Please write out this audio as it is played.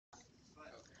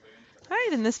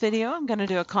Alright, in this video I'm going to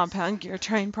do a compound gear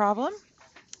train problem.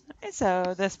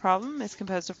 So this problem is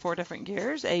composed of 4 different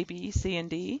gears, A, B, C, and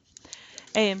D.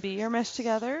 A and B are meshed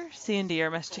together, C and D are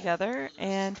meshed together,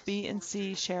 and B and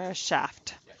C share a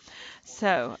shaft.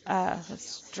 So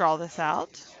let's draw this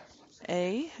out.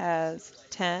 A has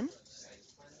 10,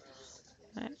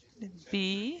 right?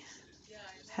 B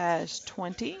has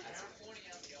 20,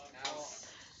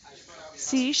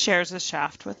 C shares a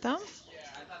shaft with them.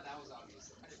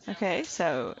 Okay,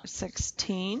 so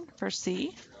 16 for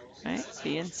C, right?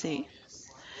 B and C.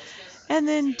 And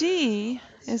then D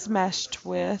is meshed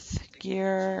with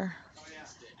gear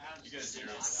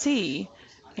C,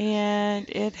 and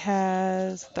it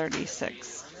has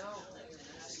 36.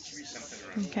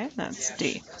 Okay, that's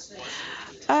D.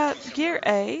 Gear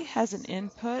A has an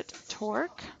input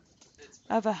torque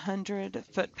of 100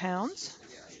 foot-pounds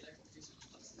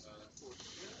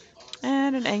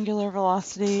and an angular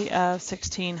velocity of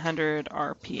 1600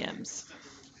 RPMs.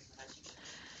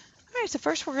 All right, so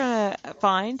first we're going to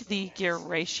find the gear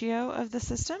ratio of the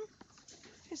system.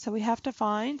 Okay, so we have to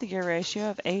find the gear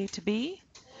ratio of A to B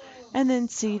and then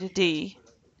C to D,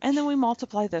 and then we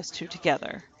multiply those two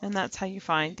together, and that's how you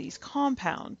find these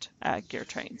compound gear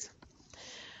trains.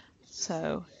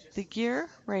 So the gear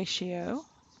ratio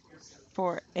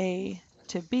for A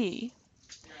to B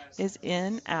is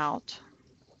in out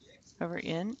over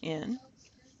in,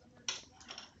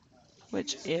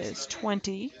 which is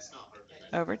 20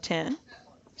 over 10,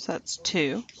 so that's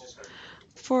 2.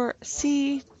 For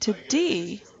C to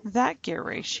D, that gear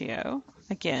ratio,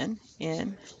 again,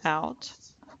 in out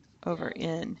over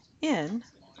in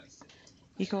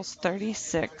equals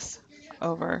 36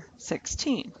 over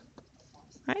 16.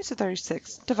 All right, so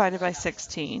 36 divided by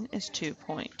 16 is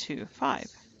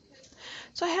 2.25.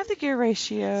 So I have the gear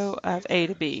ratio of A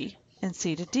to B and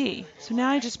C to D. So now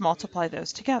I just multiply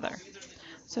those together.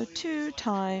 So 2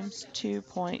 times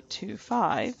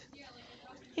 2.25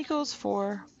 equals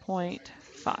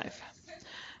 4.5.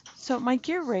 So my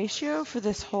gear ratio for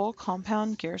this whole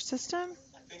compound gear system,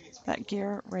 that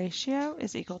gear ratio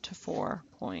is equal to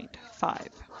 4.5.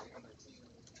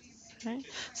 Okay.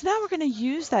 So now we're going to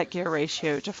use that gear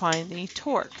ratio to find the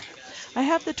torque. I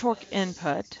have the torque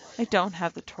input, I don't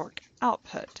have the torque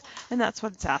output, and that's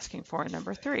what it's asking for in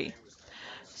number 3.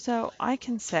 So I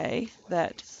can say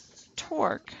that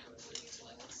torque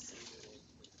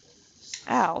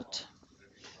out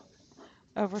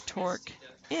over torque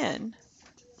in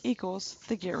equals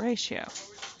the gear ratio.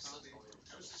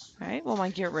 All right, well, my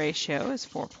gear ratio is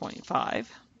 4.5.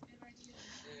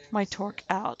 My torque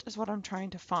out is what I'm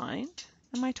trying to find,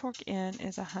 and my torque in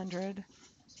is 100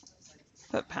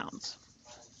 foot-pounds.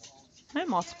 I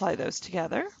multiply those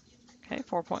together, okay,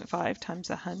 4.5 times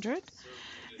 100,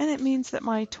 and it means that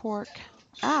my torque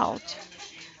out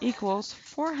equals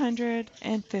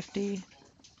 450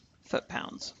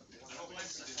 foot-pounds.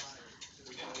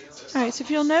 All right, so if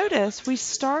you'll notice, we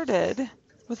started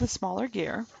with a smaller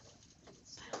gear,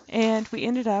 and we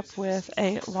ended up with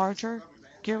a larger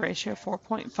gear ratio,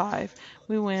 4.5.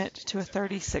 We went to a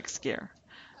 36 gear.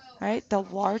 Right? The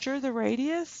larger the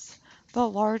radius, the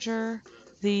larger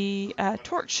the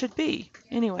torque should be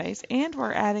anyways, and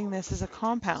we're adding this as a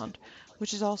compound,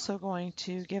 which is also going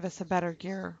to give us a better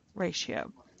gear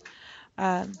ratio.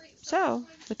 So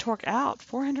the torque out,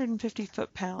 450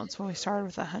 foot-pounds when we started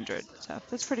with 100, so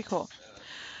that's pretty cool.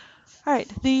 All right,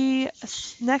 the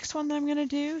next one that I'm going to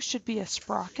do should be a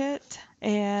sprocket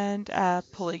and a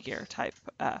pulley gear type,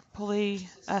 pulley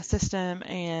system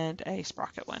and a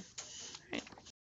sprocket one.